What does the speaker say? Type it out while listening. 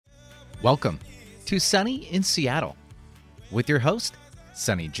Welcome to Sunny in Seattle with your host,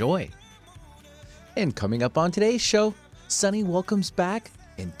 Sunny Joy. And coming up on today's show, Sunny welcomes back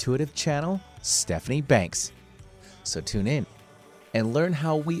intuitive channel Stephanie Banks. So tune in and learn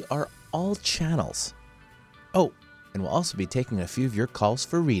how we are all channels. Oh, and we'll also be taking a few of your calls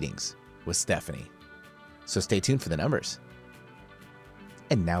for readings with Stephanie. So stay tuned for the numbers.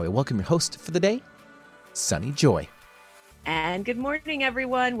 And now we welcome your host for the day, Sunny Joy. And good morning,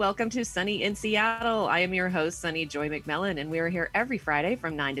 everyone. Welcome to Sunny in Seattle. I am your host, Sunny Joy McMillan, and we are here every Friday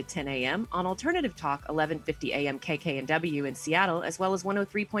from 9 to 10 a.m. on Alternative Talk, 1150 a.m. KKNW in Seattle, as well as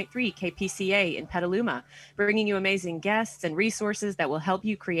 103.3 KPCA in Petaluma, bringing you amazing guests and resources that will help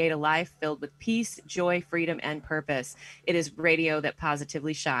you create a life filled with peace, joy, freedom, and purpose. It is radio that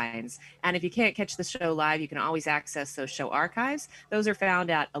positively shines. And if you can't catch the show live, you can always access those show archives. Those are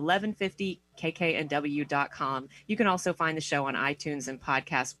found at 1150 kknw.com. You can also find the show on iTunes and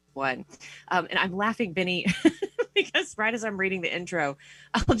Podcast One. And I'm laughing, Benny, because right as I'm reading the intro,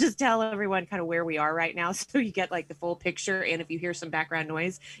 I'll just tell everyone kind of where we are right now, so you get like the full picture. And if you hear some background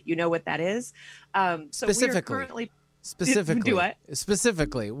noise, you know what that is. So Specifically, do what?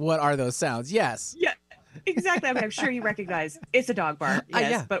 Specifically, what are those sounds? Yes. Yeah. Exactly. I mean, I'm sure you recognize it's a dog bark.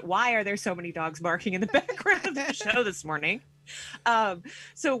 Yes, yeah. But why are there so many dogs barking in the background of the show this morning?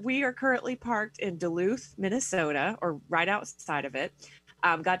 So we are currently parked in Duluth, Minnesota, or right outside of it.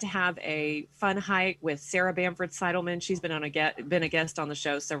 Got to have a fun hike with Sarah Bamford Seidelman. She's been a guest on the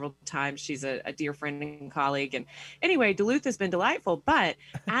show several times. She's a dear friend and colleague. And anyway, Duluth has been delightful. But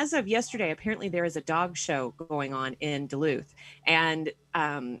as of yesterday, apparently there is a dog show going on in Duluth, and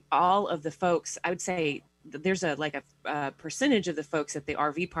all of the folks, I would say, there's a percentage of the folks at the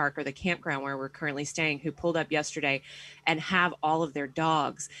RV park or the campground where we're currently staying who pulled up yesterday and have all of their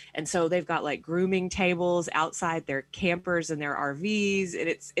dogs. And so they've got like grooming tables outside their campers and their RVs. And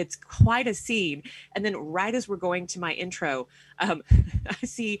it's quite a scene. And then right as we're going to my intro, I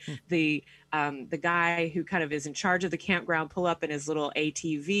see the guy who kind of is in charge of the campground pull up in his little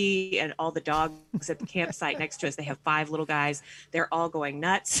ATV, and all the dogs at the campsite next to us. They have 5 little guys. They're all going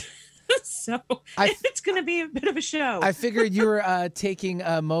nuts. So it's going to be a bit of a show. I figured you were taking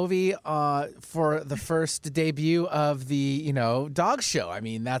Movi for the first debut of the, dog show. I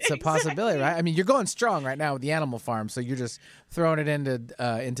mean, that's a possibility, right? I mean, you're going strong right now with the Animal Farm, so you're just throwing it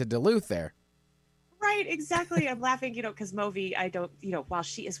into Duluth there. Right, exactly. I'm laughing, because Movi, while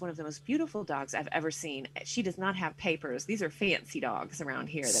she is one of the most beautiful dogs I've ever seen, she does not have papers. These are fancy dogs around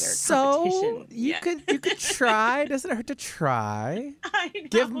here that are competition. So you could try. Doesn't it hurt to try? I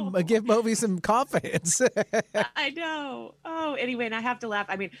know. Give Movi some confidence. I know. Oh, anyway, and I have to laugh.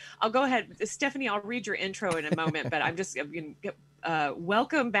 I mean, I'll go ahead. Stephanie, I'll read your intro in a moment, but I'm going to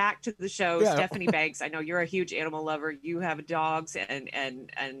welcome back to the show, yeah. Stephanie Banks. I know you're a huge animal lover. You have dogs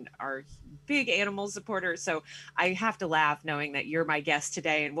and are big animal supporter. So I have to laugh knowing that you're my guest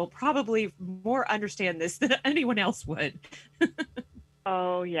today, and will probably more understand this than anyone else would.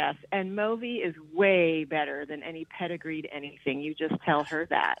 Oh, yes. And Movi is way better than any pedigreed anything. You just tell her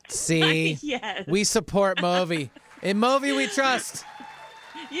that. See? Yes. We support Movi. In Movi we trust.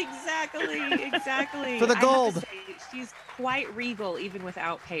 Exactly. For the gold. Say, she's quite regal even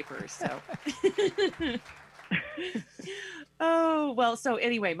without papers. So. Oh, well, so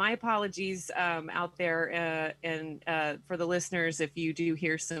anyway, my apologies out there. And for the listeners, if you do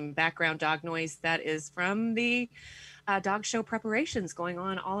hear some background dog noise, that is from the dog show preparations going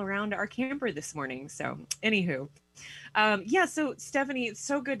on all around our camper this morning. So anywho, so Stephanie, it's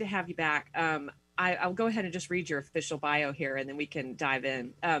so good to have you back. I'll go ahead and just read your official bio here, and then we can dive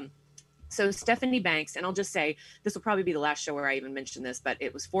in. So Stephanie Banks, and I'll just say, this will probably be the last show where I even mention this, but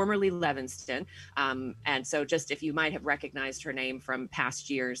it was formerly Levinston. And so just if you might have recognized her name from past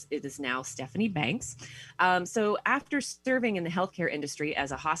years, it is now Stephanie Banks. So after serving in the healthcare industry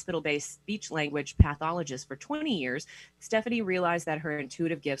as a hospital-based speech language pathologist for 20 years, Stephanie realized that her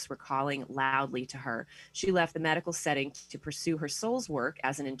intuitive gifts were calling loudly to her. She left the medical setting to pursue her soul's work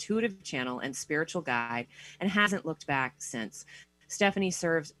as an intuitive channel and spiritual guide, and hasn't looked back since. Stephanie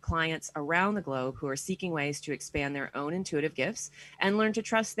serves clients around the globe who are seeking ways to expand their own intuitive gifts and learn to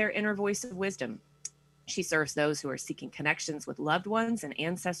trust their inner voice of wisdom. She serves those who are seeking connections with loved ones and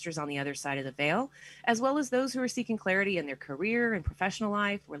ancestors on the other side of the veil, as well as those who are seeking clarity in their career and professional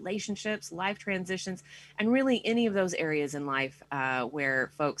life, relationships, life transitions, and really any of those areas in life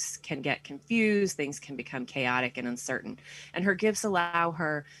where folks can get confused, things can become chaotic and uncertain. And her gifts allow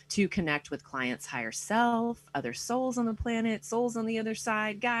her to connect with clients' higher self, other souls on the planet, souls on the other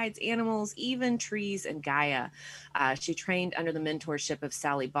side, guides, animals, even trees and Gaia. She trained under the mentorship of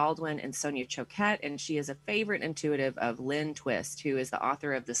Sally Baldwin and Sonia Choquette, and she is a favorite intuitive of Lynn Twist, who is the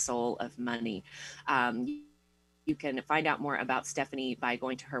author of The Soul of Money. You can find out more about Stephanie by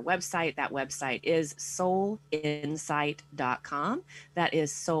going to her website. That website is soulinsight.com. That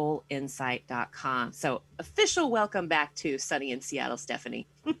is soulinsight.com. So official welcome back to Sunny in Seattle, Stephanie.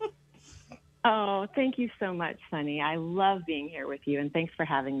 Oh, thank you so much, Sunny. I love being here with you, and thanks for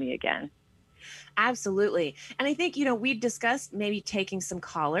having me again. Absolutely. And I think, we discussed maybe taking some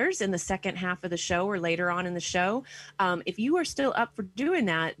callers in the second half of the show or later on in the show. If you are still up for doing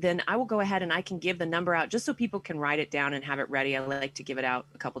that, then I will go ahead and I can give the number out just so people can write it down and have it ready. I like to give it out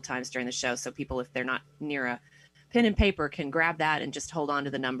a couple times during the show so people, if they're not near a pen and paper, can grab that and just hold on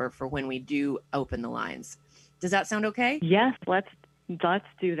to the number for when we do open the lines. Does that sound okay? Yes, let's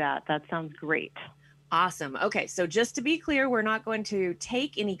do that. That sounds great. Awesome. Okay. So just to be clear, we're not going to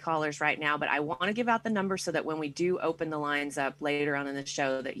take any callers right now, but I want to give out the number so that when we do open the lines up later on in the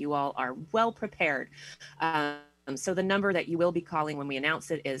show, that you all are well prepared. So the number that you will be calling when we announce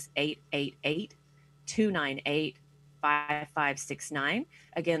it is 888-298-5569.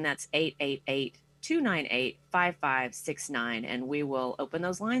 Again, that's 888-298-5569. And we will open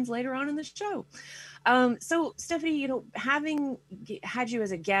those lines later on in the show. So Stephanie, having had you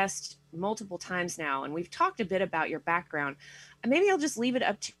as a guest multiple times now, and we've talked a bit about your background, maybe I'll just leave it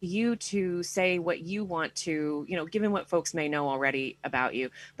up to you to say what you want to, given what folks may know already about you,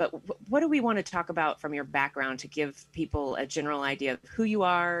 but what do we want to talk about from your background to give people a general idea of who you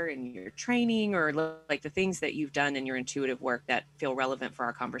are and your training, or like the things that you've done in your intuitive work that feel relevant for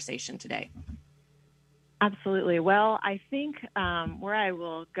our conversation today? Absolutely. Well, I think where I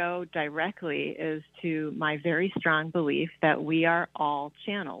will go directly is to my very strong belief that we are all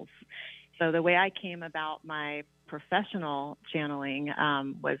channels. So the way I came about my professional channeling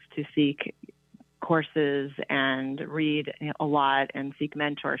was to seek courses and read a lot and seek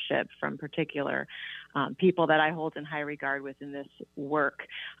mentorship from particular people that I hold in high regard within this work.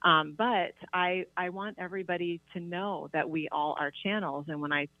 But I want everybody to know that we all are channels. And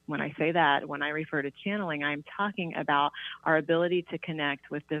when I say that, when I refer to channeling, I'm talking about our ability to connect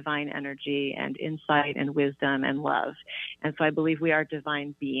with divine energy and insight and wisdom and love. And so I believe we are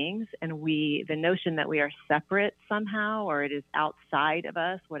divine beings, and the notion that we are separate somehow, or it is outside of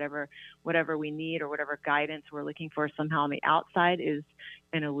us, whatever we need or whatever guidance we're looking for somehow on the outside, is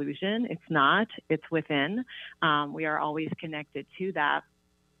an illusion. It's not. It's within. We are always connected to that.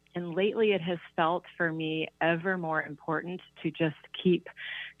 And lately it has felt for me ever more important to just keep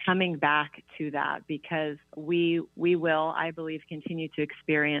coming back to that, because we will, I believe, continue to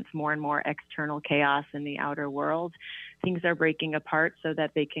experience more and more external chaos in the outer world. Things are breaking apart so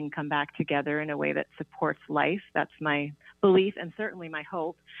that they can come back together in a way that supports life. That's my belief and certainly my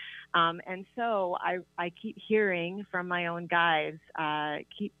hope. And so I keep hearing from my own guides,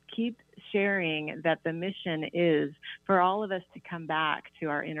 keep sharing that the mission is for all of us to come back to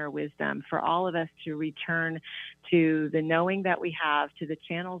our inner wisdom, for all of us to return to the knowing that we have, to the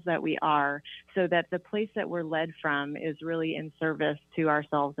channels that we are, so that the place that we're led from is really in service to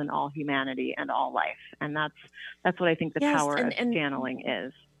ourselves and all humanity and all life. And that's what I think the power of channeling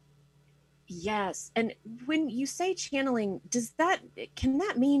is. Yes. And when you say channeling, can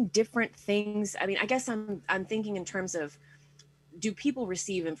that mean different things? I mean, I guess I'm thinking in terms of, do people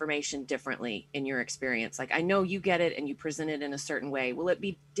receive information differently in your experience? Like, I know you get it and you present it in a certain way. Will it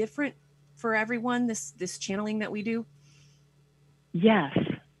be different for everyone, this channeling that we do? Yes,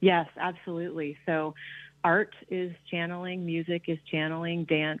 absolutely. So art is channeling, music is channeling,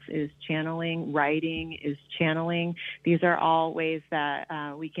 dance is channeling, writing is channeling. These are all ways that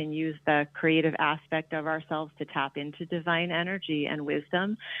we can use the creative aspect of ourselves to tap into divine energy and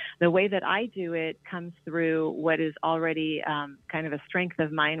wisdom. The way that I do it comes through what is already kind of a strength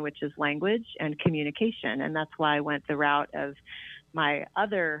of mine, which is language and communication. And that's why I went the route of my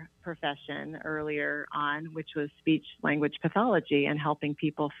other profession earlier on, which was speech language pathology, and helping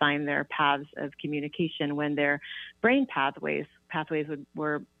people find their paths of communication when their brain pathways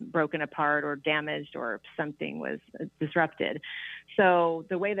were broken apart or damaged or something was disrupted. So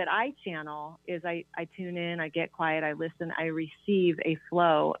the way that I channel is I tune in, I get quiet, I listen, I receive a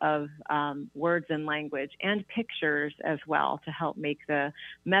flow of words and language and pictures as well to help make the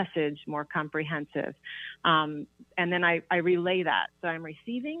message more comprehensive. And then I relay that. So I'm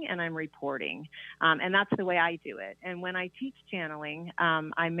receiving and I'm reporting. And that's the way I do it. And when I teach channeling,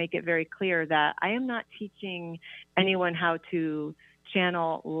 I make it very clear that I am not teaching anyone how to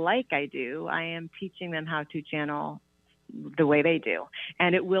channel like I do. I am teaching them how to channel the way they do.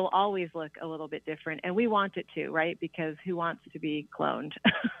 And it will always look a little bit different. And we want it to, right? Because who wants to be cloned?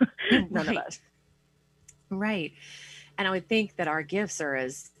 None of us. Right. And I would think that our gifts are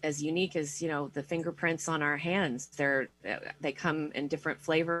as unique as, the fingerprints on our hands. They come in different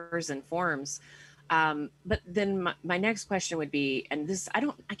flavors and forms. But then my next question would be, and this, I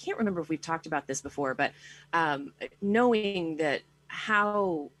can't remember if we've talked about this before, but knowing that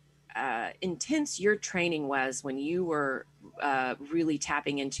how intense your training was when you were really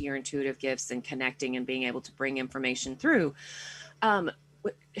tapping into your intuitive gifts and connecting and being able to bring information through.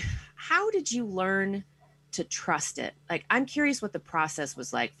 How did you learn to trust it? Like, I'm curious what the process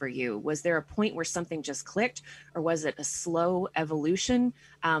was like for you. Was there a point where something just clicked, or was it a slow evolution?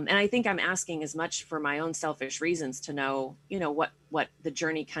 And I think I'm asking as much for my own selfish reasons to know, what the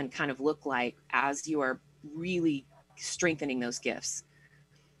journey can kind of look like as you are really strengthening those gifts.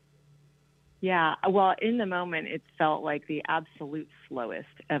 Yeah, well, in the moment, it felt like the absolute slowest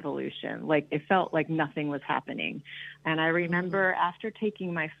evolution. Like, it felt like nothing was happening. And I remember after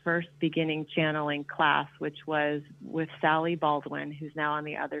taking my first beginning channeling class, which was with Sally Baldwin, who's now on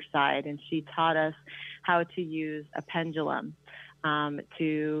the other side, and she taught us how to use a pendulum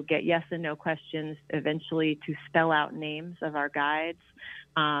to get yes and no questions, eventually to spell out names of our guides,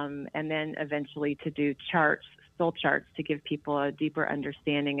 and then eventually to do charts, soul charts, to give people a deeper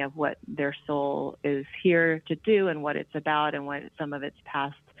understanding of what their soul is here to do and what it's about and what some of its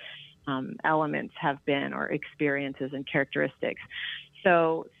past elements have been, or experiences and characteristics.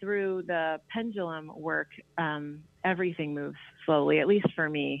 So through the pendulum work, everything moves slowly, at least for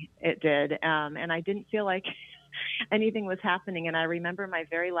me, it did. And I didn't feel like anything was happening. And I remember my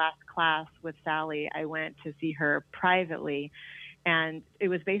very last class with Sally, I went to see her privately. And it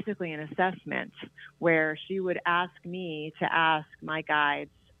was basically an assessment where she would ask me to ask my guides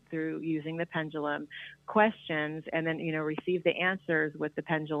through using the pendulum questions, and then, receive the answers with the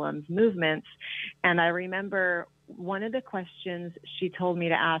pendulum's movements. And I remember one of the questions she told me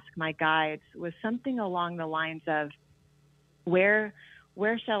to ask my guides was something along the lines of, where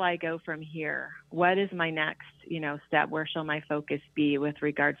shall I go from here? What is my next, step? Where shall my focus be with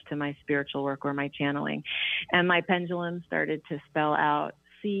regards to my spiritual work or my channeling? And my pendulum started to spell out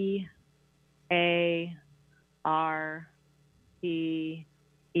C-A-R-E-E.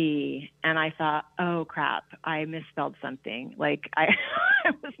 And I thought, oh crap, I misspelled something. Like I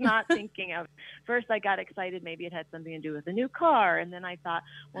was not thinking of, first I got excited, maybe it had something to do with a new car. And then I thought,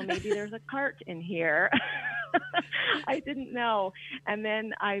 well, maybe there's a cart in here. I didn't know. And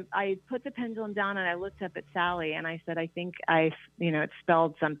then I put the pendulum down and I looked up at Sally and I said, I think it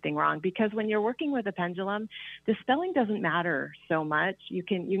spelled something wrong, because when you're working with a pendulum, the spelling doesn't matter so much. You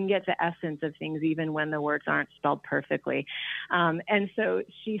can get the essence of things even when the words aren't spelled perfectly. And so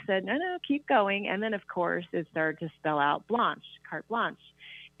she said, no, keep going. And then of course it started to spell out Blanche, carte blanche.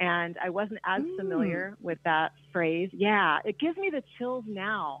 And I wasn't as familiar with that phrase. Yeah, it gives me the chills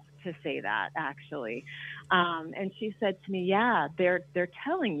now to say that, actually. And she said to me, yeah, they're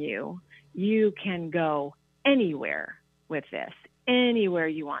telling you can go anywhere with this, anywhere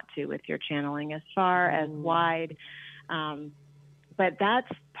you want to with your channeling, as far as wide. But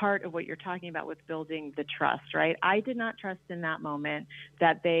that's part of what you're talking about with building the trust, right? I did not trust in that moment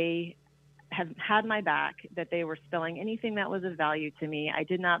that they have had my back, that they were spelling anything that was of value to me. I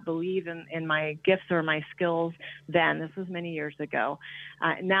did not believe in my gifts or my skills then. This was many years ago.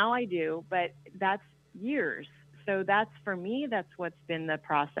 Now I do, but that's years. So that's, for me, that's what's been the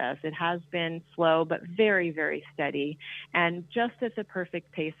process. It has been slow, but very, very steady, and just at the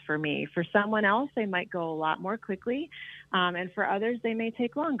perfect pace for me. For someone else, they might go a lot more quickly. And for others, they may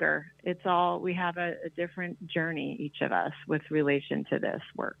take longer. We have a different journey, each of us, with relation to this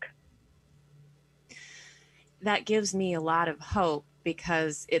work. That gives me a lot of hope,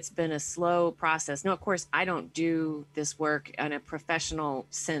 because it's been a slow process. Now, of course, I don't do this work in a professional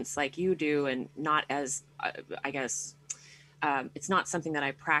sense like you do, and not as, it's not something that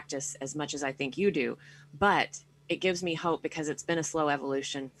I practice as much as I think you do, but it gives me hope because it's been a slow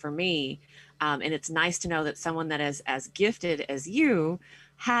evolution for me. And it's nice to know that someone that is as gifted as you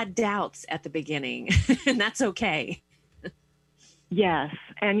had doubts at the beginning, and that's okay. Yes.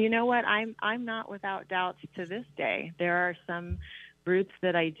 And you know what? I'm not without doubts to this day. There are some roots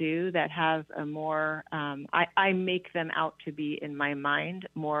that I do that have a more, I make them out to be, in my mind,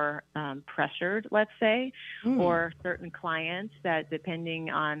 more pressured, let's say, or certain clients that, depending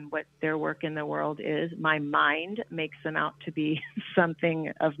on what their work in the world is, my mind makes them out to be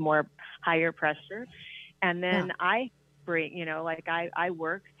something of more higher pressure. And then I bring, I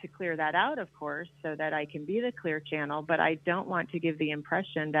work to clear that out, of course, so that I can be the clear channel, but I don't want to give the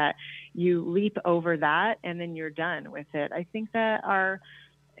impression that you leap over that and then you're done with it. I think that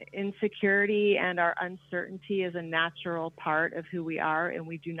insecurity and our uncertainty is a natural part of who we are, and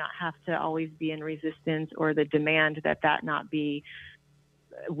we do not have to always be in resistance or the demand that not be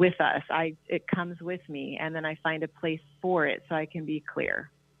with us. It comes with me, and then I find a place for it so I can be clear.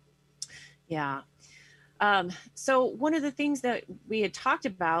 Yeah. So one of the things that we had talked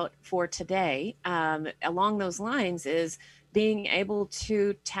about for today, along those lines, is being able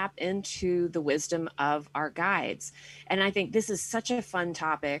to tap into the wisdom of our guides. And I think this is such a fun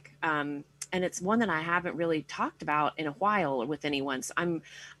topic. And it's one that I haven't really talked about in a while with anyone. So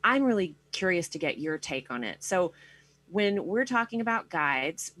I'm really curious to get your take on it. So when we're talking about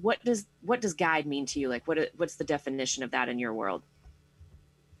guides, what does guide mean to you? Like what's the definition of that in your world?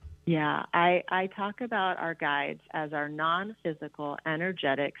 Yeah, I talk about our guides as our non-physical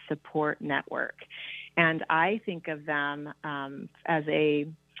energetic support network. And I think of them as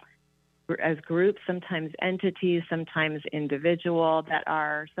groups, sometimes entities, sometimes individual,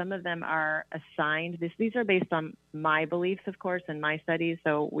 some of them are assigned. These are based on my beliefs, of course, and my studies.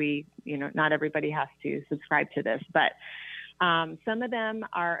 So not everybody has to subscribe to this, but some of them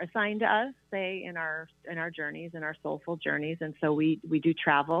are assigned to us, say in our journeys, in our soulful journeys. And so we do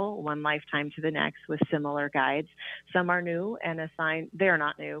travel one lifetime to the next with similar guides. Some are new and assigned. They're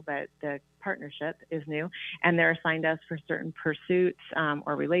not new, but the partnership is new, and they're assigned us for certain pursuits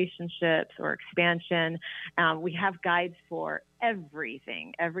or relationships or expansion. We have guides for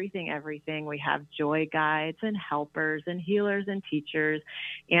everything. We have joy guides and helpers and healers and teachers.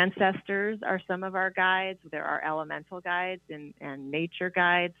 Ancestors are some of our guides. There are elemental guides and nature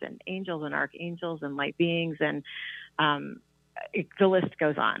guides and angels and archangels and light beings, and the list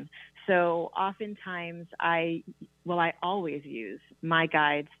goes on. So oftentimes I always use my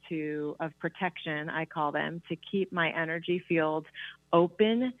guides of protection, I call them, to keep my energy field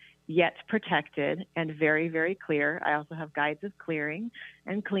open yet protected and very, very clear. I also have guides of clearing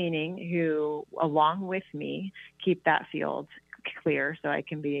and cleaning who, along with me, keep that field clear so I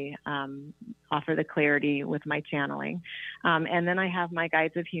can offer the clarity with my channeling. And then I have my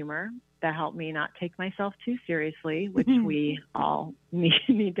guides of humor that help me not take myself too seriously, which we all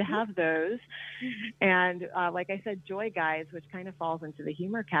need to have those. And like I said, joy guides, which kind of falls into the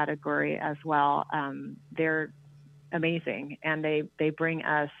humor category as well. They're amazing, and they bring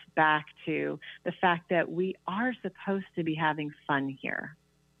us back to the fact that we are supposed to be having fun here.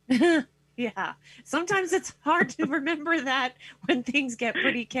 Yeah. Sometimes it's hard to remember that when things get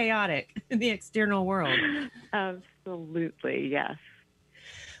pretty chaotic in the external world. Absolutely. Yes.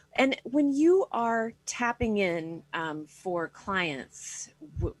 And when you are tapping in for clients,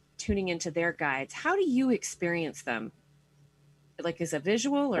 tuning into their guides, how do you experience them? Like as a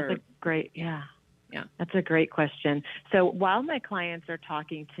visual or? That's a great question. So while my clients are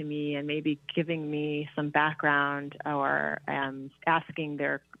talking to me and maybe giving me some background or asking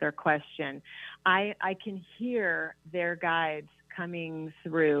their question, I can hear their guides coming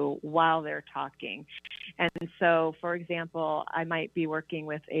through while they're talking. And so, for example, I might be working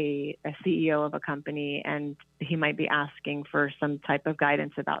with a CEO of a company, and he might be asking for some type of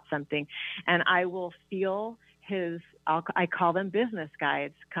guidance about something, and I will feel I call them business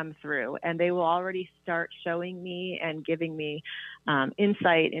guides, come through, and they will already start showing me and giving me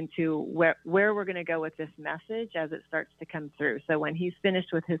insight into where we're going to go with this message as it starts to come through. So when he's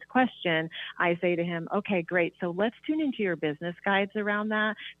finished with his question, I say to him, okay, great. So let's tune into your business guides around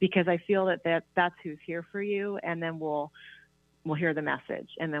that, because I feel that's who's here for you. And then we'll hear the message,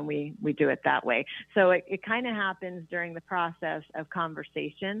 and then we do it that way. So it kind of happens during the process of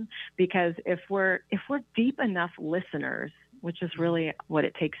conversation, because if we're deep enough listeners, which is really what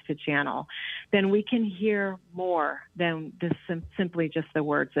it takes to channel, then we can hear more than simply just the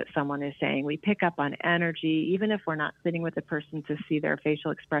words that someone is saying. We pick up on energy, even if we're not sitting with the person to see their facial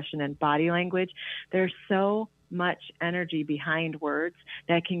expression and body language. There's so much energy behind words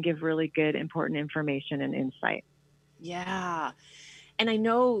that can give really good, important information and insight. Yeah. And I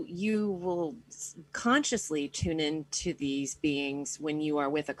know you will consciously tune into these beings when you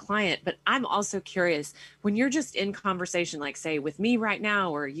are with a client, but I'm also curious, when you're just in conversation, like say with me right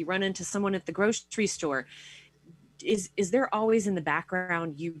now, or you run into someone at the grocery store, is there always in the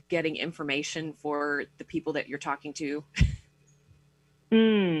background you getting information for the people that you're talking to?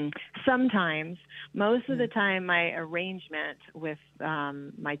 Sometimes. Most of the time, my arrangement with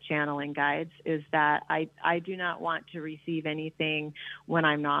my channeling guides is that I do not want to receive anything when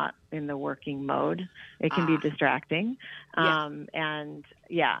I'm not in the working mode. It can be distracting. And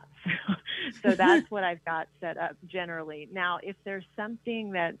so that's what I've got set up generally. Now, if there's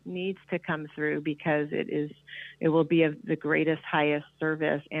something that needs to come through because it will be of the greatest, highest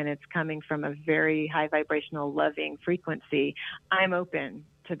service, and it's coming from a very high vibrational, loving frequency, I'm open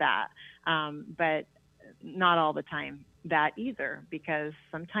to that. But not all the time that either, because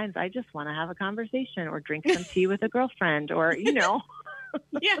sometimes I just want to have a conversation or drink some tea with a girlfriend or,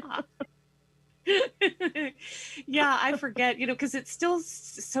 Yeah. Yeah, I forget, because it's still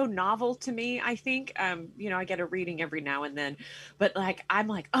so novel to me. I think, I get a reading every now and then, but like, I'm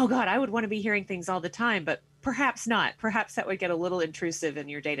like, oh God, I would want to be hearing things all the time, but perhaps not. Perhaps that would get a little intrusive in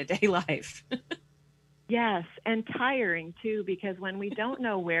your day-to-day life. Yes, and tiring too, because when we don't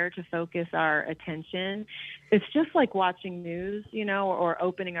know where to focus our attention, it's just like watching news, or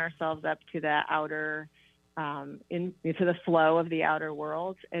opening ourselves up to the outer, into the flow of the outer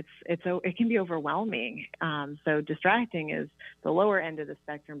world. It can be overwhelming. So distracting is the lower end of the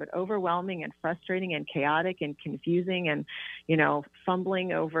spectrum, but overwhelming and frustrating and chaotic and confusing and,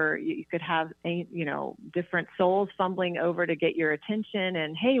 fumbling over. You could have, different souls fumbling over to get your attention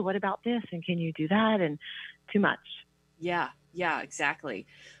and, hey, what about this? And can you do that? And too much. Yeah, exactly.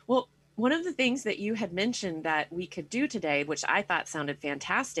 Well, one of the things that you had mentioned that we could do today, which I thought sounded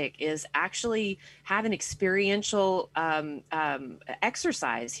fantastic, is actually have an experiential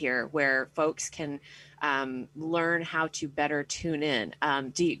exercise here where folks can learn how to better tune in.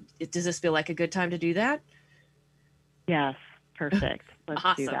 Does this feel like a good time to do that? Yes, perfect. Let's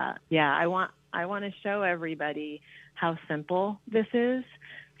Awesome. do that. Yeah, I want to show everybody how simple this is.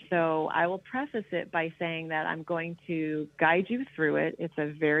 So I will preface it by saying that I'm going to guide you through it. It's a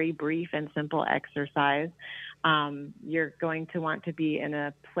very brief and simple exercise. You're going to want to be in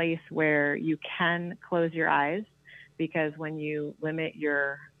a place where you can close your eyes, because when you limit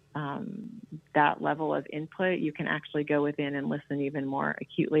your that level of input, you can actually go within and listen even more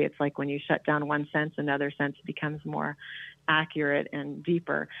acutely. It's like when you shut down one sense, another sense becomes more accurate and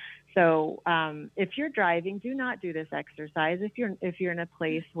deeper. So if you're driving, do not do this exercise. If you're in a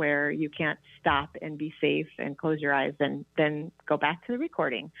place where you can't stop and be safe and close your eyes, then go back to the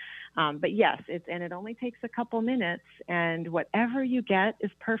recording. But yes, it only takes a couple minutes, and whatever you get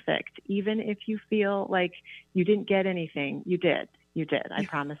is perfect. Even if you feel like you didn't get anything, you did. I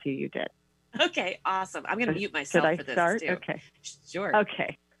promise you did. Okay, awesome. I'm going to mute myself for this start? too. Okay. Sure.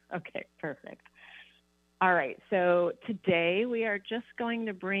 Okay, perfect. All right, so today we are just going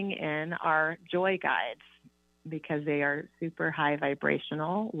to bring in our joy guides, because they are super high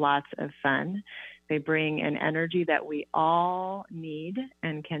vibrational, lots of fun. They bring an energy that we all need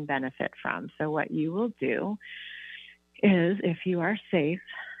and can benefit from. So what you will do is, if you are safe,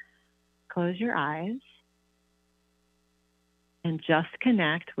 close your eyes and just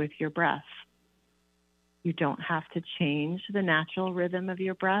connect with your breath. You don't have to change the natural rhythm of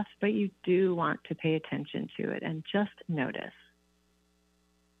your breath, but you do want to pay attention to it and just notice.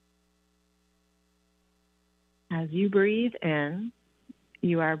 As you breathe in,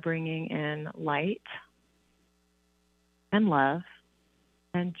 you are bringing in light and love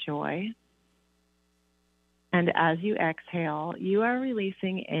and joy. And as you exhale, you are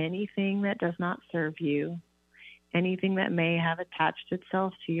releasing anything that does not serve you, anything that may have attached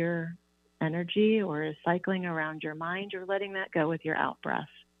itself to your energy or is cycling around your mind. You're letting that go with your out breath.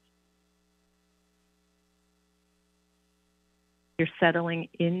 You're settling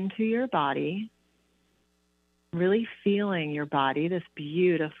into your body, really feeling your body, this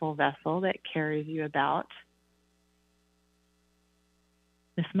beautiful vessel that carries you about.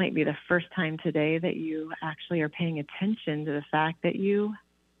 This might be the first time today that you actually are paying attention to the fact that you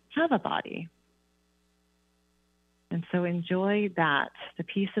have a body. And so enjoy that, the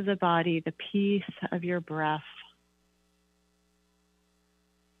peace of the body, the peace of your breath.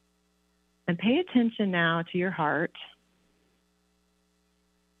 And pay attention now to your heart.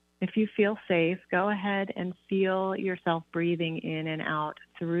 If you feel safe, go ahead and feel yourself breathing in and out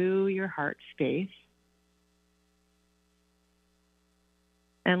through your heart space.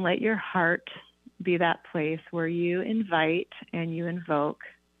 And let your heart be that place where you invite and you invoke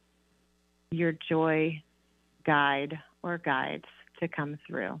your joy guide or guides to come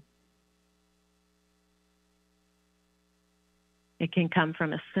through. It can come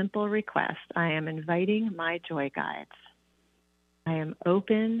from a simple request. I am inviting my joy guides. I am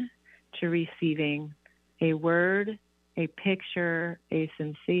open to receiving a word, a picture, a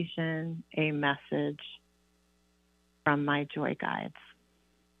sensation, a message from my joy guides.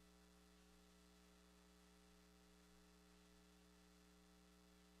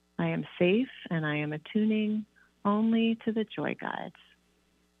 I am safe and I am attuning only to the joy guides.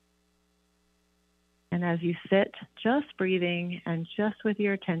 And as you sit, just breathing and just with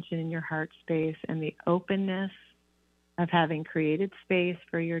your attention in your heart space and the openness of having created space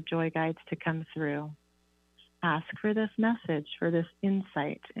for your joy guides to come through, ask for this message, for this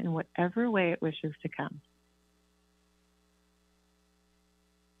insight in whatever way it wishes to come.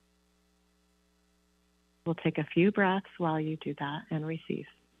 We'll take a few breaths while you do that and receive.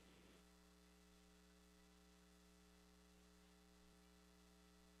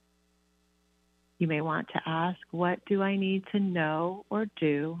 You may want to ask, what do I need to know or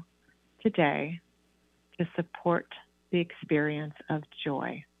do today to support the experience of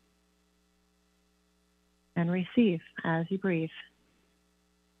joy? And receive as you breathe.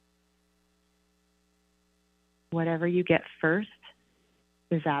 Whatever you get first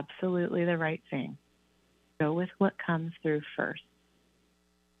is absolutely the right thing. Go with what comes through first.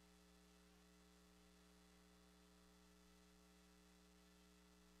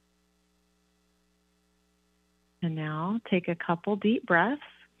 And now take a couple deep breaths.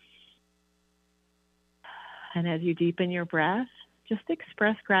 And as you deepen your breath, just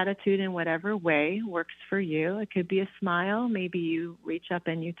express gratitude in whatever way works for you. It could be a smile. Maybe you reach up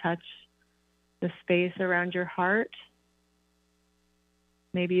and you touch the space around your heart.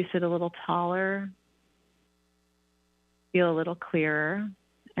 Maybe you sit a little taller, feel a little clearer,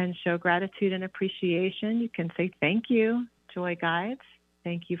 and show gratitude and appreciation. You can say, thank you, Joy Guides.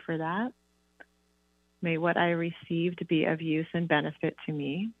 Thank you for that. May what I received be of use and benefit to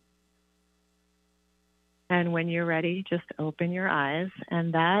me. And when you're ready, just open your eyes,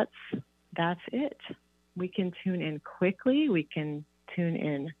 and that's it. We can tune in quickly. We can tune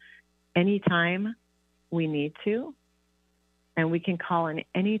in anytime we need to, and we can call in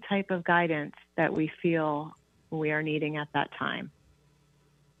any type of guidance that we feel we are needing at that time.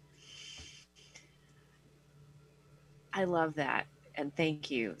 I love that. And thank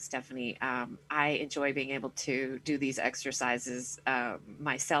you, Stephanie. I enjoy being able to do these exercises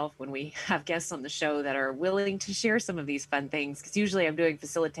myself when we have guests on the show that are willing to share some of these fun things, because usually I'm doing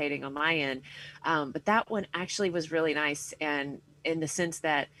facilitating on my end. But that one actually was really nice, and in the sense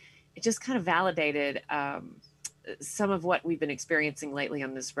that it just kind of validated some of what we've been experiencing lately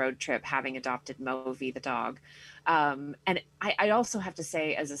on this road trip, having adopted Movi, the dog. And I also have to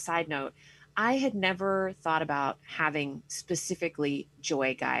say, as a side note, I had never thought about having specifically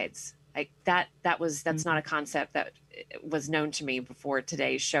joy guides. Like that's not a concept that was known to me before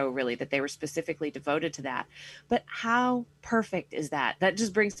today's show, really, that they were specifically devoted to that. But how perfect is that? That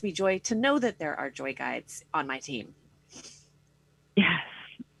just brings me joy to know that there are joy guides on my team.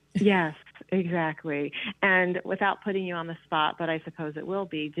 Yes, exactly. And without putting you on the spot, but I suppose it will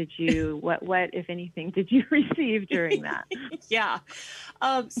be, did you, what, if anything, did you receive during that? Yeah.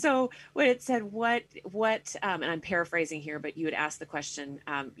 So when it said what, and I'm paraphrasing here, but you had asked the question,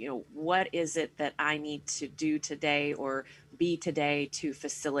 what is it that I need to do today or be today to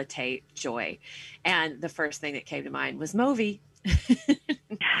facilitate joy? And the first thing that came to mind was Movi.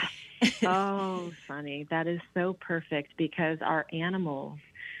 Oh, Sunny, that is so perfect, because our animals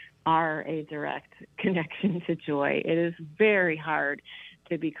are a direct connection to joy. It is very hard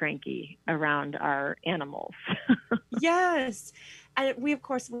to be cranky around our animals. Yes. And we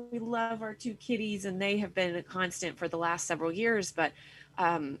love our two kitties, and they have been a constant for the last several years. But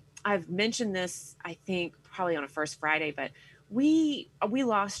I've mentioned this, I think, probably on a First Friday, but we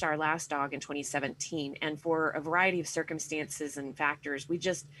lost our last dog in 2017. And for a variety of circumstances and factors, we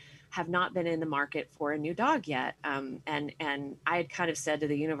just have not been in the market for a new dog yet. And I had kind of said to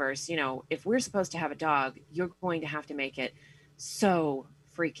the universe, if we're supposed to have a dog, you're going to have to make it so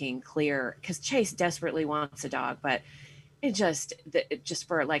freaking clear, because Chase desperately wants a dog, but it just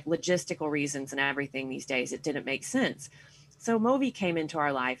for like logistical reasons and everything these days, it didn't make sense. So Movi came into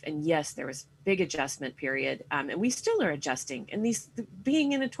our life, and yes, there was big adjustment period. And we still are adjusting. And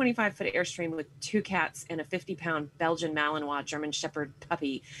being in a 25-foot Airstream with two cats and a 50-pound Belgian Malinois German Shepherd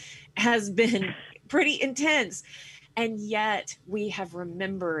puppy has been pretty intense. And yet we have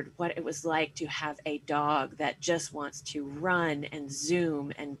remembered what it was like to have a dog that just wants to run and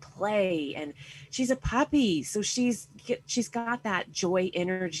zoom and play. And she's a puppy, so she's got that joy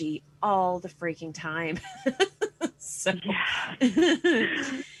energy all the freaking time. So,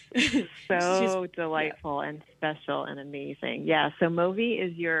 so delightful and special and amazing. Yeah. So Movi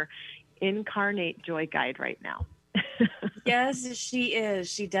is your incarnate joy guide right now. Yes, she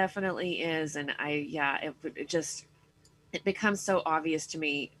is. She definitely is. And it becomes so obvious to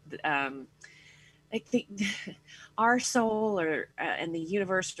me. I think our soul and the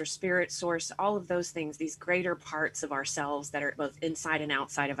universe or spirit source, all of those things, these greater parts of ourselves that are both inside and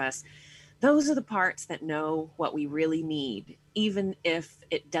outside of us, those are the parts that know what we really need, even if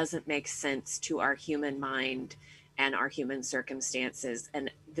it doesn't make sense to our human mind and our human circumstances. And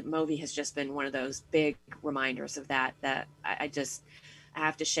the Movi has just been one of those big reminders of that I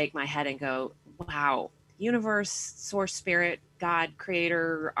have to shake my head and go, wow, universe, source, spirit, God,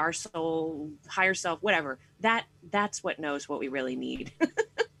 creator, our soul, higher self, whatever, that's what knows what we really need.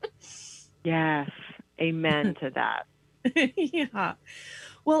 Yes. amen to that. Yeah.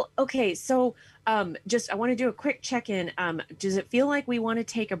 Well, okay. So I want to do a quick check-in. Does it feel like we want to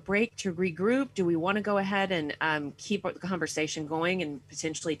take a break to regroup? Do we want to go ahead and keep the conversation going and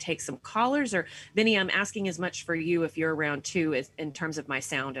potentially take some callers? Or Vinny, I'm asking as much for you if you're around too, in terms of my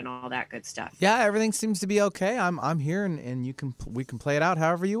sound and all that good stuff. Yeah, everything seems to be okay. I'm here, and we can play it out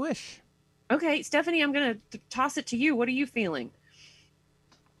however you wish. Okay, Stephanie, I'm going to toss it to you. What are you feeling?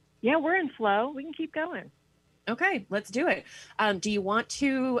 Yeah, we're in flow. We can keep going. Okay, let's do it. Do you want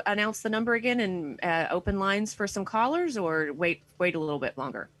to announce the number again and open lines for some callers, or wait a little bit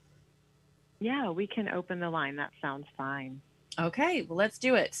longer? Yeah, we can open the line. That sounds fine. Okay, well, let's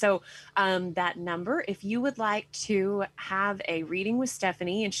do it. So that number, if you would like to have a reading with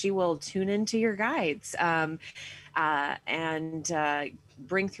Stephanie, and she will tune into your guides and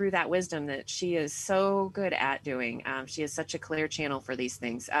bring through that wisdom that she is so good at doing. She is such a clear channel for these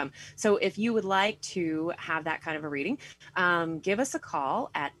things. So if you would like to have that kind of a reading, give us a call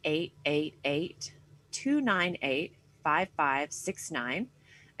at 888-298-5569.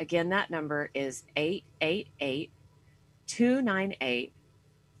 Again, that number is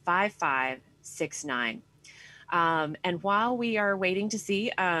 888-298-5569. And while we are waiting to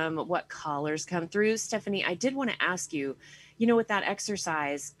see what callers come through, Stephanie, I did want to ask you, with that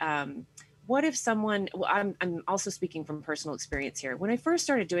exercise, what if someone, well, I'm also speaking from personal experience here. When I first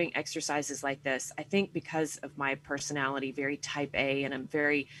started doing exercises like this, I think because of my personality, very type A, and I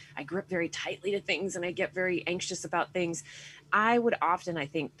grip very tightly to things, and I get very anxious about things. I would often, I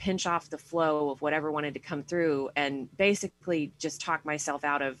think, pinch off the flow of whatever wanted to come through and basically just talk myself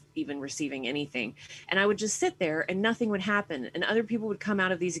out of even receiving anything. And I would just sit there and nothing would happen. And other people would come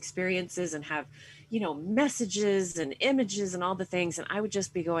out of these experiences and have, messages and images and all the things. And I would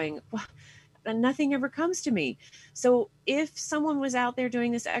just be going, well, nothing ever comes to me. So if someone was out there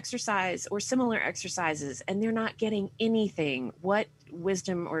doing this exercise or similar exercises and they're not getting anything, what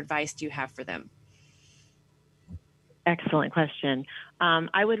wisdom or advice do you have for them? Excellent question.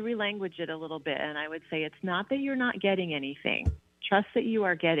 I would relanguage it a little bit, and I would say it's not that you're not getting anything. Trust that you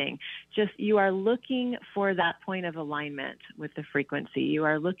are getting. Just you are looking for that point of alignment with the frequency. You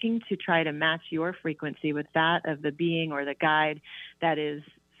are looking to try to match your frequency with that of the being or the guide that is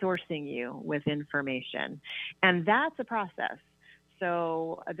sourcing you with information. And that's a process.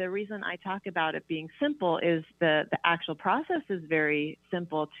 So the reason I talk about it being simple is the actual process is very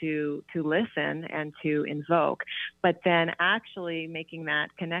simple to listen and to invoke, but then actually making that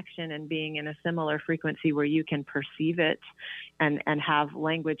connection and being in a similar frequency where you can perceive it and have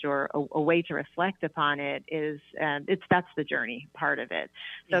language or a way to reflect upon it that's the journey part of it.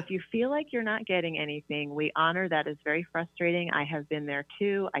 So if you feel like you're not getting anything, we honor that is very frustrating. I have been there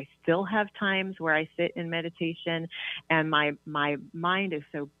too. I still have times where I sit in meditation and my mind is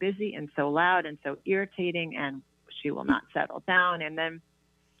so busy and so loud and so irritating, and she will not settle down. And then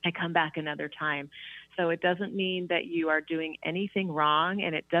I come back another time. So it doesn't mean that you are doing anything wrong,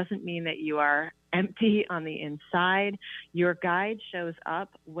 and it doesn't mean that you are empty on the inside. Your guide shows up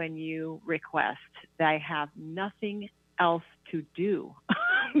when you request. They have nothing else to do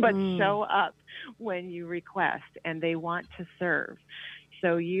but show up when you request, and they want to serve.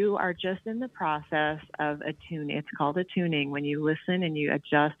 So you are just in the process of attuning. It's called attuning, when you listen and you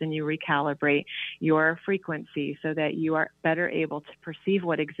adjust and you recalibrate your frequency so that you are better able to perceive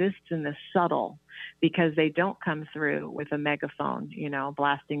what exists in the subtle, because they don't come through with a megaphone,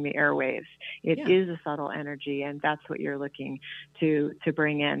 blasting the airwaves. It is a subtle energy, and that's what you're looking to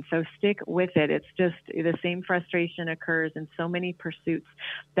bring in. So stick with it. It's just the same frustration occurs in so many pursuits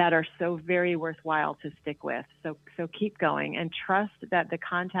that are so very worthwhile to stick with. So keep going and trust that the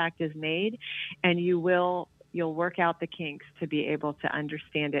contact is made, and you'll work out the kinks to be able to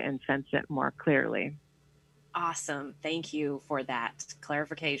understand it and sense it more clearly. Awesome. Thank you for that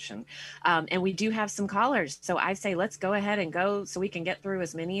clarification. And we do have some callers. So I say, let's go ahead and go so we can get through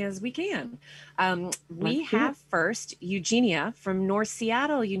as many as we can. We have first Eugenia from North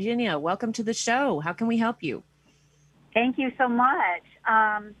Seattle. Eugenia, welcome to the show. How can we help you? Thank you so much.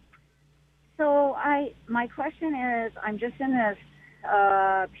 My question is, I'm just in this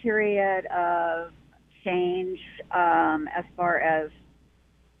period of change as far as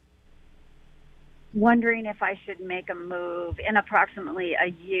wondering if I should make a move in approximately a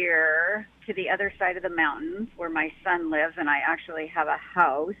year to the other side of the mountains where my son lives, and I actually have a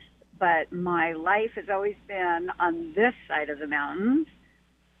house, but my life has always been on this side of the mountains.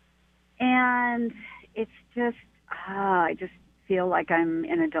 And it's just, I just feel like I'm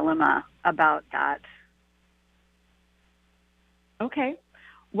in a dilemma about that. Okay.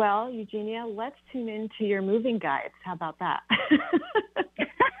 Well, Eugenia, let's tune into your moving guides. How about that?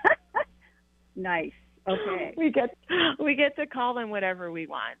 Nice. Okay. we get to call them whatever we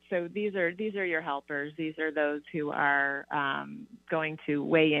want. So these are your helpers. These are those who are going to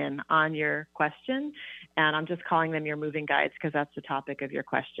weigh in on your question, and I'm just calling them your moving guides because that's the topic of your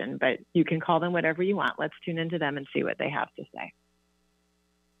question. But you can call them whatever you want. Let's tune into them and see what they have to say.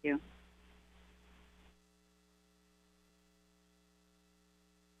 Thank you.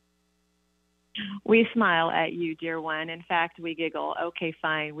 We smile at you, dear one. In fact, we giggle. Okay,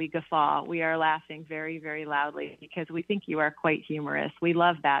 fine. We guffaw. We are laughing very, very loudly because we think you are quite humorous. We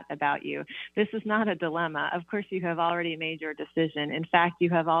love that about you. This is not a dilemma. Of course, you have already made your decision. In fact, you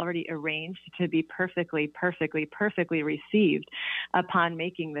have already arranged to be perfectly, perfectly, perfectly received upon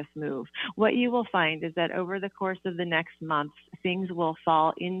making this move. What you will find is that over the course of the next months, things will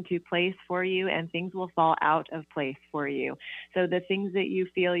fall into place for you and things will fall out of place for you. So the things that you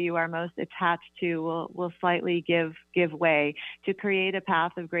feel you are most attached to will slightly give way to create a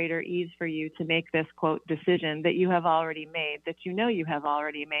path of greater ease for you to make this, quote, decision that you have already made, that you know you have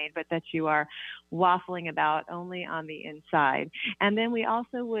already made, but that you are waffling about only on the inside. And then we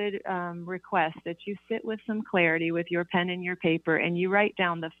also would request that you sit with some clarity with your pen and your paper and you write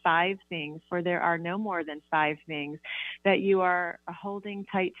down the 5 things, for there are no more than 5 things that you are holding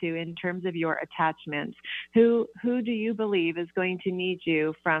tight to in terms of your attachments. Who do you believe is going to need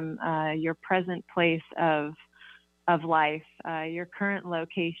you from your present place of life, your current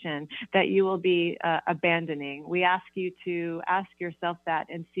location, that you will be abandoning? We ask you to ask yourself that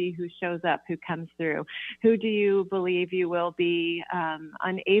and see who shows up, who comes through. Who do you believe you will be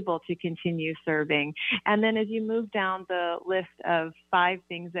unable to continue serving? And then as you move down the list of 5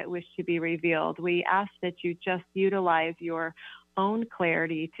 things that wish to be revealed, we ask that you just utilize your own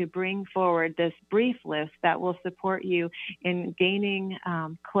clarity to bring forward this brief list that will support you in gaining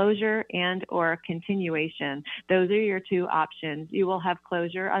closure and or continuation. Those are your 2 options. You will have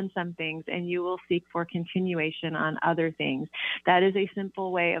closure on some things and you will seek for continuation on other things. That is a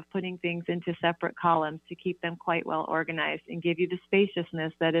simple way of putting things into separate columns to keep them quite well organized and give you the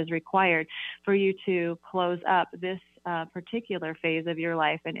spaciousness that is required for you to close up this particular phase of your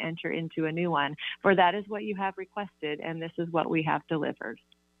life and enter into a new one. For that is what you have requested, and this is what we have delivered.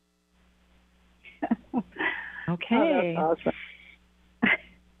 Okay. Oh, that's awesome.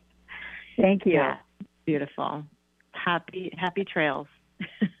 Thank you. Yeah, beautiful. Happy trails.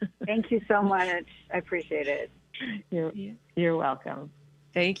 Thank you so much. I appreciate it. You're welcome.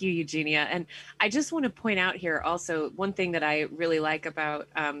 Thank you, Eugenia. And I just want to point out here also, one thing that I really like about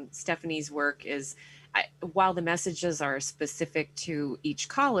Stephanie's work is while the messages are specific to each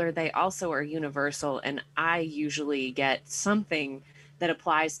caller, they also are universal. And I usually get something that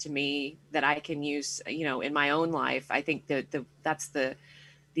applies to me that I can use, in my own life. I think that's the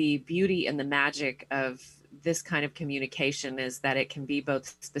beauty and the magic of this kind of communication, is that it can be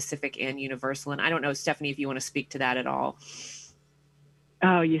both specific and universal. And I don't know, Stephanie, if you want to speak to that at all.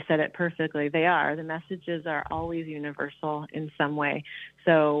 Oh, you said it perfectly. They are. The messages are always universal in some way.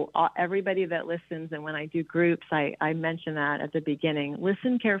 So everybody that listens, and when I do groups, I mention that at the beginning.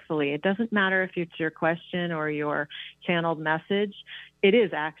 Listen carefully. It doesn't matter if it's your question or your channeled message. It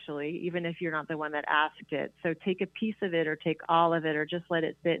is actually, even if you're not the one that asked it. So take a piece of it or take all of it or just let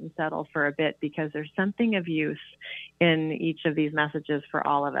it sit and settle for a bit, because there's something of use in each of these messages for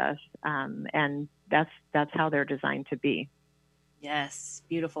all of us. And that's how they're designed to be. Yes,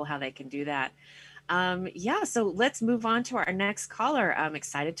 beautiful how they can do that. So let's move on to our next caller. I'm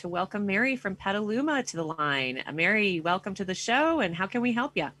excited to welcome Mary from Petaluma to the line. Mary, welcome to the show, and how can we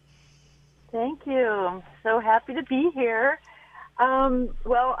help you? Thank you. I'm so happy to be here.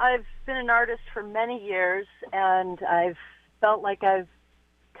 Well, I've been an artist for many years, and I've felt like I've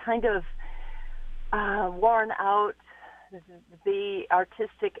kind of worn out the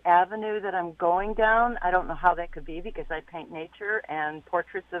artistic avenue that I'm going down. I don't know how that could be, because I paint nature and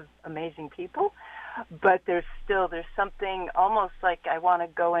portraits of amazing people, but there's something almost like I want to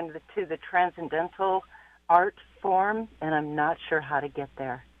go into the transcendental art form, and I'm not sure how to get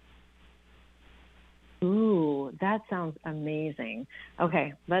there. Ooh, that sounds amazing.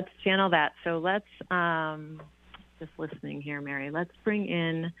 Okay, let's channel that. So let's, just listening here, Mary, let's bring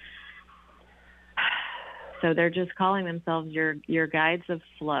in, so they're just calling themselves your guides of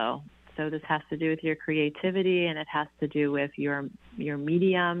flow. So this has to do with your creativity, and it has to do with your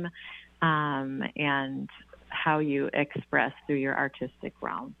medium and how you express through your artistic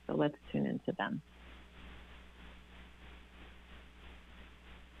realm. So let's tune into them.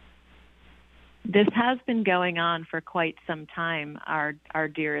 This has been going on for quite some time, our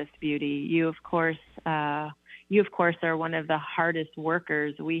dearest beauty. You, of course, are one of the hardest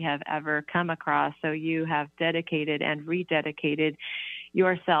workers we have ever come across. So you have dedicated and rededicated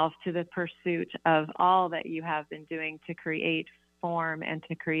yourself to the pursuit of all that you have been doing to create form and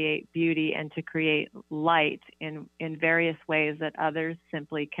to create beauty and to create light in various ways that others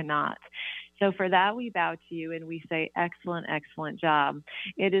simply cannot. So for that, we bow to you and we say, excellent, excellent job.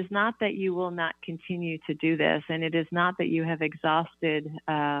 It is not that you will not continue to do this, and it is not that you have exhausted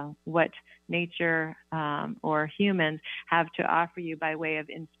what nature or humans have to offer you by way of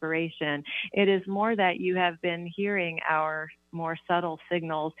inspiration. It is more that you have been hearing our more subtle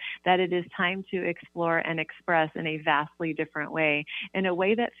signals that it is time to explore and express in a vastly different way, in a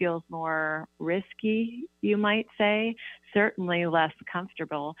way that feels more risky, you might say, certainly less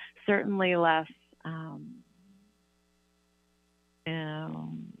comfortable, certainly less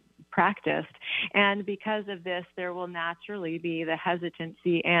practiced. And because of this, there will naturally be the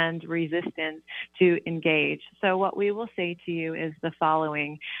hesitancy and resistance to engage. So what we will say to you is the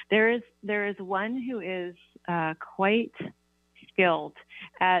following. There is one who is quite skilled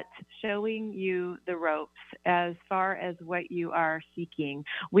at showing you the ropes as far as what you are seeking.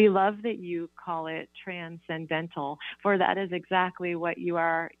 We love that you call it transcendental, for that is exactly what you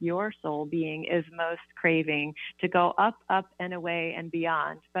are, your soul being is most craving, to go up, up and away and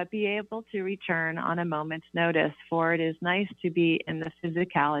beyond, but be able to return on a moment's notice, for it is nice to be in the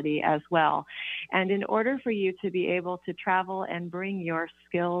physicality as well. And in order for you to be able to travel and bring your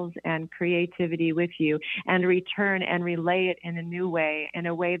skills and creativity with you and return and relay it in a new way, in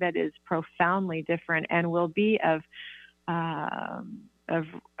a way that is profoundly different and will be of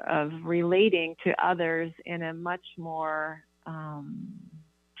relating to others in a much more, I'm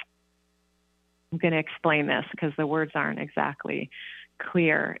going to explain this because the words aren't exactly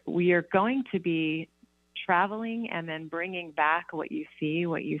clear. We are going to be traveling and then bringing back what you see,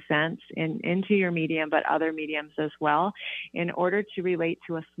 what you sense into your medium, but other mediums as well, in order to relate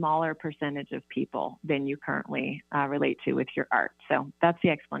to a smaller percentage of people than you currently relate to with your art. So that's the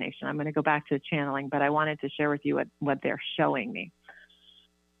explanation. I'm going to go back to the channeling, but I wanted to share with you what they're showing me.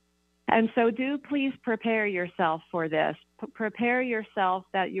 And so do please prepare yourself for this. Prepare yourself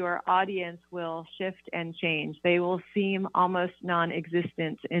that your audience will shift and change. They will seem almost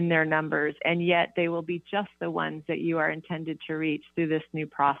non-existent in their numbers, and yet they will be just the ones that you are intended to reach through this new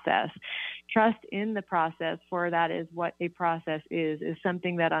process. Trust in the process, for that is what a process is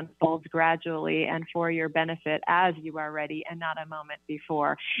something that unfolds gradually and for your benefit as you are ready and not a moment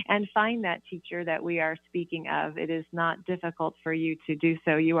before. And find that teacher that we are speaking of. It is not difficult for you to do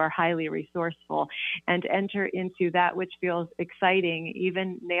so. You are highly resourceful, and enter into that which feels exciting,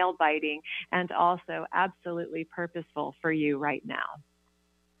 even nail-biting, and also absolutely purposeful for you right now.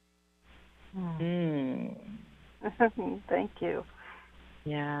 Thank you.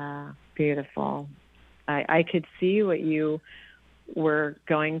 Yeah, beautiful. I could see what you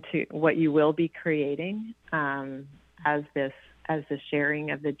will be creating as the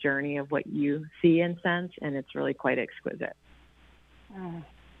sharing of the journey of what you see and sense, and it's really quite exquisite.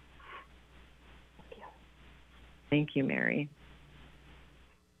 Thank you, Mary.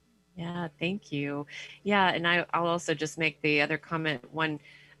 Yeah, thank you. Yeah, and I'll also just make the other comment. One,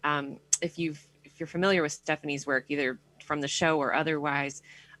 if you're familiar with Stephanie's work, either from the show or otherwise,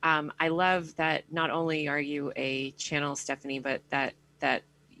 I love that not only are you a channel, Stephanie, but that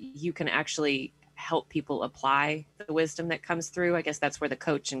you can actually help people apply the wisdom that comes through. I guess that's where the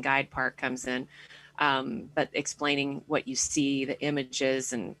coach and guide part comes in. But explaining what you see, the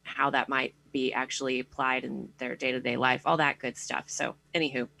images, and how that might be actually applied in their day-to-day life, all that good stuff. So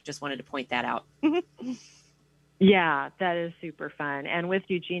anywho, just wanted to point that out. Yeah, that is super fun. And with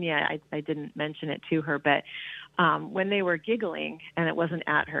Eugenia, I didn't mention it to her, but when they were giggling, and it wasn't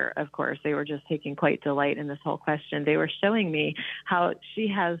at her, of course, they were just taking quite delight in this whole question. They were showing me how she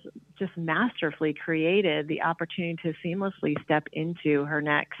has just masterfully created the opportunity to seamlessly step into her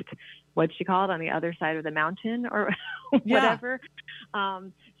next, what'd she call it, on the other side of the mountain or whatever.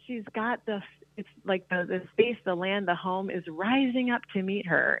 She's got it's like the space, the land, the home is rising up to meet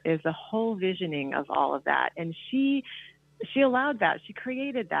her, is the whole visioning of all of that. And she allowed that. She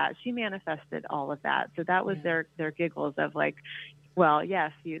created that. She manifested all of that. So that was their giggles of like, well,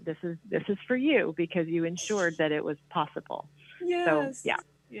 yes, this is for you because you ensured that it was possible. Yes. So yeah.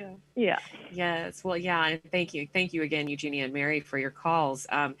 Yes. Well, yeah. And thank you again, Eugenia and Mary, for your calls.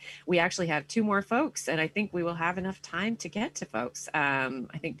 We actually have two more folks, and I think we will have enough time to get to folks.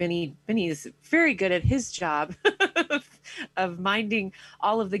 I think Benny is very good at his job of minding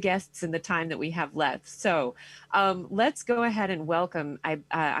all of the guests in the time that we have left. So let's go ahead and welcome,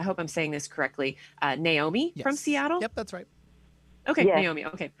 I hope I'm saying this correctly, Naomi from Seattle. Yep, that's right. Okay, Yes. Naomi.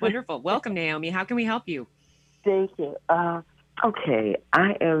 Okay, wonderful. Welcome, Naomi. How can we help you? Thank you. Okay,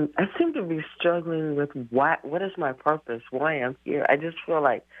 I seem to be struggling with what is my purpose, why I'm here. I just feel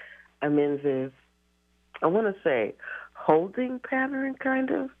like I'm in this, I want to say, holding pattern, kind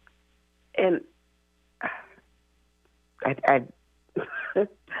of. And I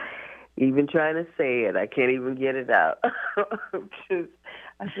even trying to say it, I can't even get it out.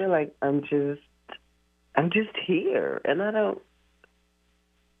 I feel like I'm just here, and I don't.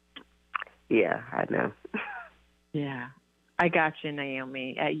 Yeah, I know. Yeah. I got you,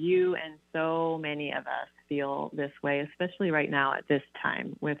 Naomi. You and so many of us feel this way, especially right now at this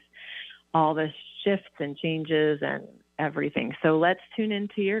time with all the shifts and changes and everything. So let's tune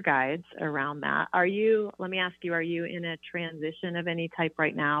into your guides around that. Let me ask you, are you in a transition of any type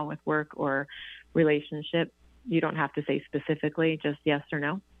right now with work or relationship? You don't have to say specifically, just yes or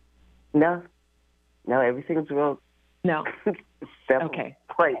no. No, everything's real. No. Okay.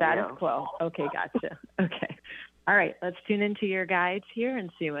 Right that now. Is cool. Okay, gotcha. Okay. All right, let's tune into your guides here and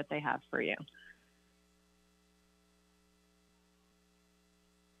see what they have for you.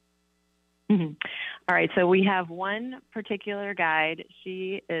 All right, so we have one particular guide.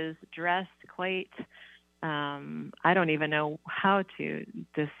 She is dressed quite, I don't even know how to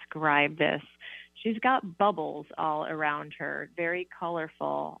describe this. She's got bubbles all around her, very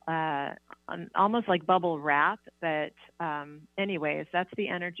colorful, almost like bubble wrap. But anyways, that's the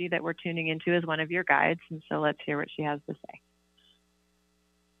energy that we're tuning into as one of your guides. And so let's hear what she has to say.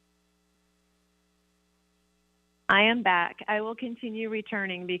 I am back. I will continue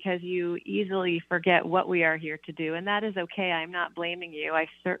returning because you easily forget what we are here to do, and that is okay. I'm not blaming you. I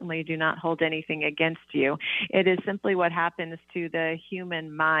certainly do not hold anything against you. It is simply what happens to the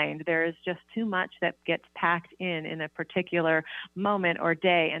human mind. There is just too much that gets packed in a particular moment or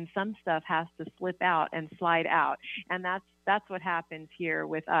day, and some stuff has to slip out and slide out, and that's what happens here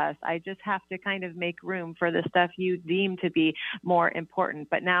with us. I just have to kind of make room for the stuff you deem to be more important.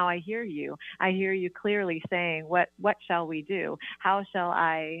 But now I hear you. I hear you clearly saying, what shall we do? How shall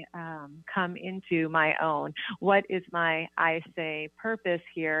I come into my own? What is my, I say, purpose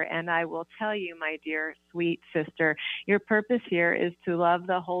here? And I will tell you, my dear, sweet sister, your purpose here is to love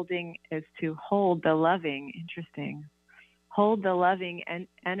the holding, is to hold the loving. Interesting. Hold the loving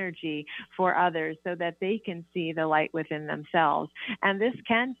energy for others so that they can see the light within themselves. And this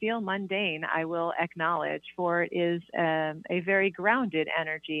can feel mundane, I will acknowledge, for it is a very grounded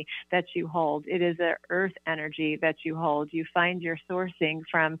energy that you hold. It is an earth energy that you hold. You find your sourcing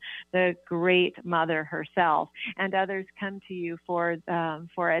from the great mother herself, and others come to you for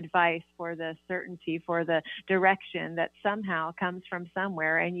advice, for the certainty, for the direction that somehow comes from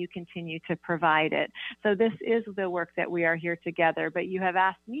somewhere, and you continue to provide it. So this is the work that we are here together, but you have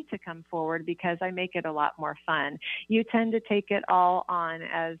asked me to come forward because I make it a lot more fun. You tend to take it all on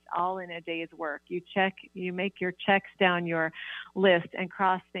as all in a day's work. You make your checks down your list and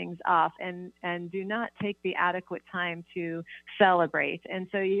cross things off, and do not take the adequate time to celebrate. And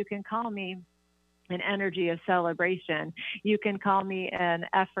so you can call me an energy of celebration. You can call me an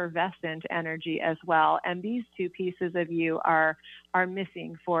effervescent energy as well. And these two pieces of you are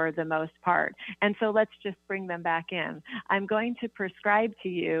missing for the most part. And so let's just bring them back in. I'm going to prescribe to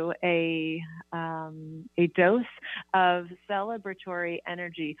you a dose of celebratory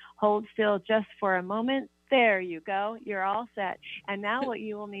energy. Hold still just for a moment. There you go. You're all set. And now what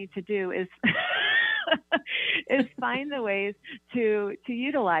you will need to do is is find the ways to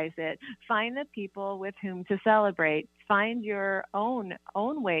utilize it. Find the people with whom to celebrate. Find your own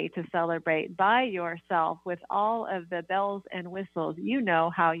way to celebrate by yourself with all of the bells and whistles. You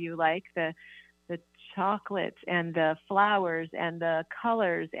know how you like the chocolates and the flowers and the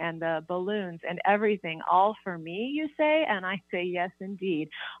colors and the balloons and everything, all for me, you say? And I say, yes, indeed,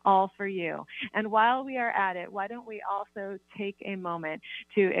 all for you. And while we are at it, why don't we also take a moment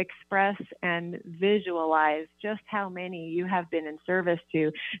to express and visualize just how many you have been in service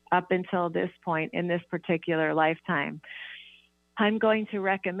to up until this point in this particular lifetime. I'm going to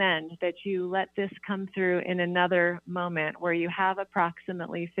recommend that you let this come through in another moment where you have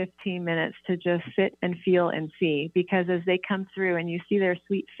approximately 15 minutes to just sit and feel and see, because as they come through and you see their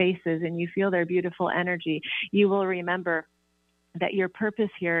sweet faces and you feel their beautiful energy, you will remember that your purpose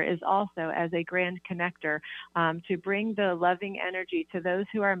here is also as a grand connector, to bring the loving energy to those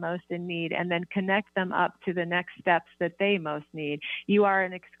who are most in need and then connect them up to the next steps that they most need. You are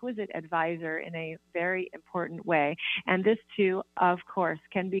an exquisite advisor in a very important way. And this too, of course,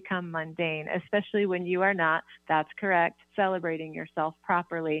 can become mundane, especially when you are not, that's correct, celebrating yourself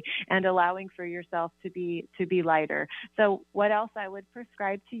properly and allowing for yourself to be lighter. So what else I would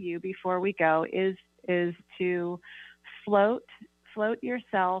prescribe to you before we go is to float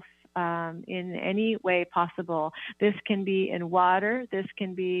yourself in any way possible. This can be in water. This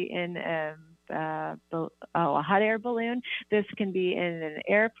can be in a hot air balloon. This can be in an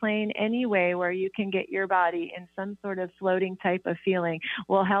airplane. Any way where you can get your body in some sort of floating type of feeling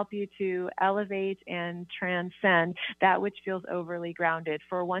will help you to elevate and transcend that which feels overly grounded.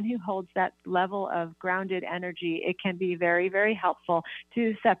 For one who holds that level of grounded energy, it can be very, very helpful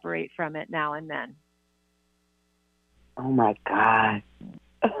to separate from it now and then. Oh my God.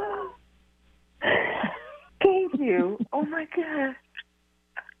 Thank you. Oh my God.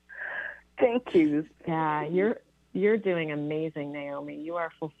 Thank you. Yeah, you're doing amazing, Naomi. You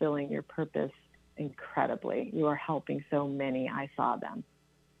are fulfilling your purpose incredibly. You are helping so many. I saw them.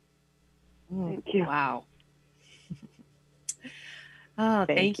 Thank you. Wow. Oh,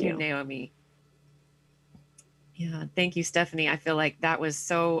 thank you, you, Naomi. Yeah, thank you, Stephanie. I feel like that was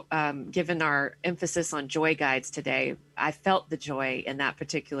so, given our emphasis on joy guides today, I felt the joy in that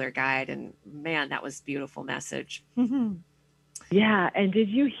particular guide. And man, that was a beautiful message. Yeah, and did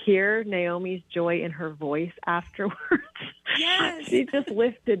you hear Naomi's joy in her voice afterwards? Yes. She just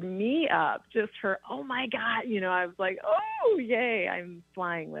lifted me up. Just her, oh my God. I was like, oh, yay, I'm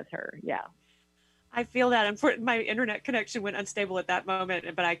flying with her. Yeah. I feel that. My internet connection went unstable at that moment,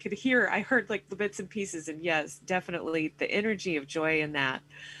 but I heard like the bits and pieces. And yes, definitely the energy of joy in that.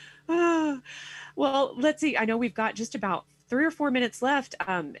 Well, let's see. I know we've got just about 3 or 4 minutes left.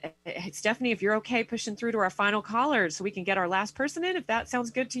 Stephanie, if you're okay pushing through to our final caller so we can get our last person in, if that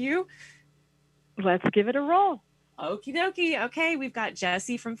sounds good to you. Let's give it a roll. Okie dokie. Okay, we've got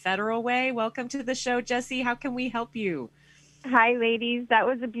Jessie from Federal Way. Welcome to the show, Jessie. How can we help you? Hi, ladies. That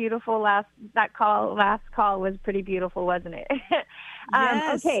was a beautiful last call was pretty beautiful, wasn't it?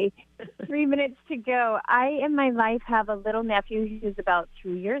 Yes. Okay, 3 minutes to go. I, in my life, have a little nephew who's about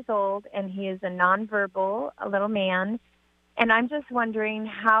 2 years old, and he is a nonverbal, a little man. And I'm just wondering,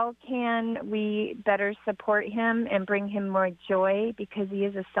 how can we better support him and bring him more joy, because he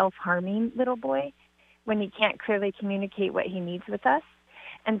is a self-harming little boy when he can't clearly communicate what he needs with us.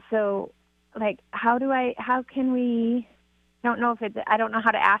 And so, like, how can we... I don't know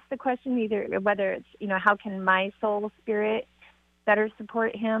how to ask the question either, whether it's, how can my soul spirit better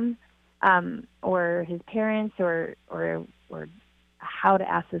support him, or his parents, or how to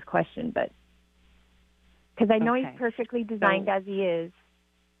ask this question, but because I know he's perfectly designed as he is.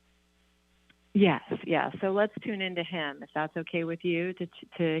 Yes, yeah. So let's tune into him, if that's okay with you,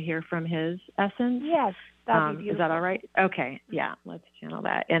 to hear from his essence. Yes, that'd be beautiful. Is that all right? Okay, yeah. Let's channel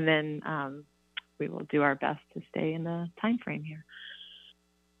that, and then we will do our best to stay in the time frame here.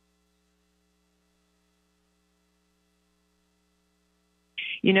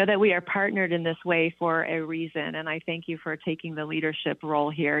 You know that we are partnered in this way for a reason, and I thank you for taking the leadership role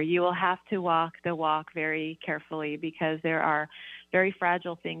here. You will have to walk the walk very carefully, because there are very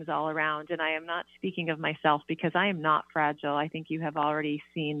fragile things all around, and I am not speaking of myself, because I am not fragile. I think you have already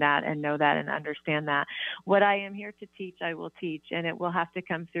seen that and know that and understand that. What I am here to teach, I will teach, and it will have to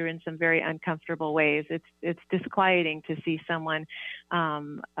come through in some very uncomfortable ways. It's disquieting to see someone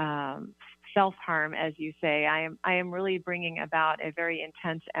self-harm, as you say. I am really bringing about a very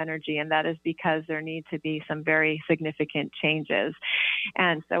intense energy, and that is because there need to be some very significant changes.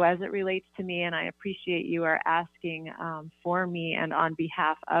 And so as it relates to me, and I appreciate you are asking for me and on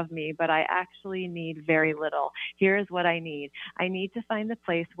behalf of me, but I actually need very little. Here is what I need. I need to find the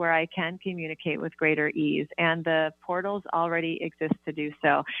place where I can communicate with greater ease, and the portals already exist to do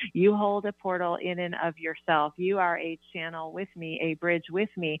so. You hold a portal in and of yourself. You are a channel with me, a bridge with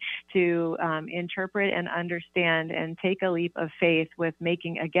me to interpret and understand and take a leap of faith with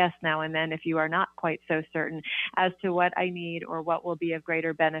making a guess now and then, if you are not quite so certain, as to what I need or what will be of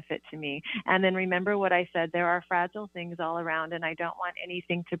greater benefit to me. And then remember what I said, there are fragile things all around, and I don't want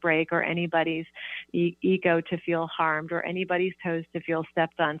anything to break or anybody's ego to feel harmed or anybody's toes to feel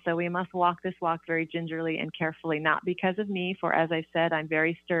stepped on. So we must walk this walk very gingerly and carefully, not because of me, for as I said, I'm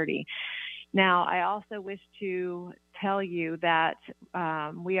very sturdy. Now, I also wish to tell you that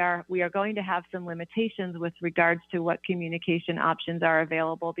we are going to have some limitations with regards to what communication options are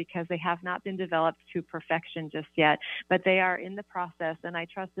available, because they have not been developed to perfection just yet, but they are in the process, and I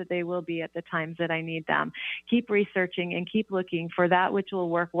trust that they will be at the times that I need them. Keep researching and keep looking for that which will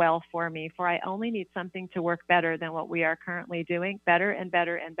work well for me, for I only need something to work better than what we are currently doing, better and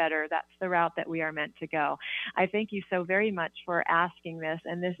better and better. That's the route that we are meant to go. I thank you so very much for asking this,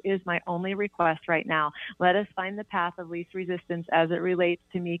 and this is my only request right now. Let us find the path of least resistance as it relates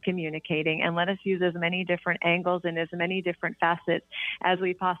to me communicating, and let us use as many different angles and as many different facets as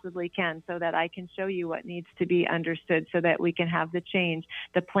we possibly can, so that I can show you what needs to be understood, so that we can have the change,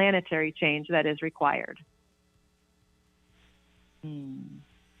 the planetary change that is required.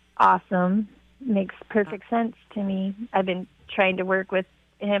 awesome. Makes perfect sense to me. I've been trying to work with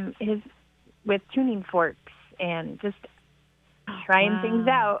him with tuning forks and just trying things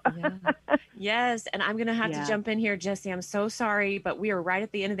out. Yeah. Yes. And I'm going to have Yeah. to jump in here, Jesse. I'm so sorry, but we are right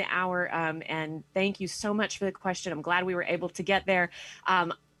at the end of the hour. And thank you so much for the question. I'm glad we were able to get there.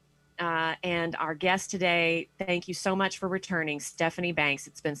 And our guest today, thank you so much for returning, Stephanie Banks.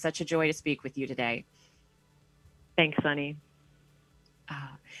 It's been such a joy to speak with you today. Thanks, Sunny.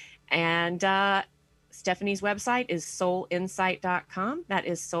 And Stephanie's website is soulinsight.com. That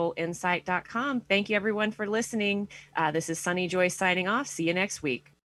is soulinsight.com. Thank you, everyone, for listening. This is Sunny Joy signing off. See you next week.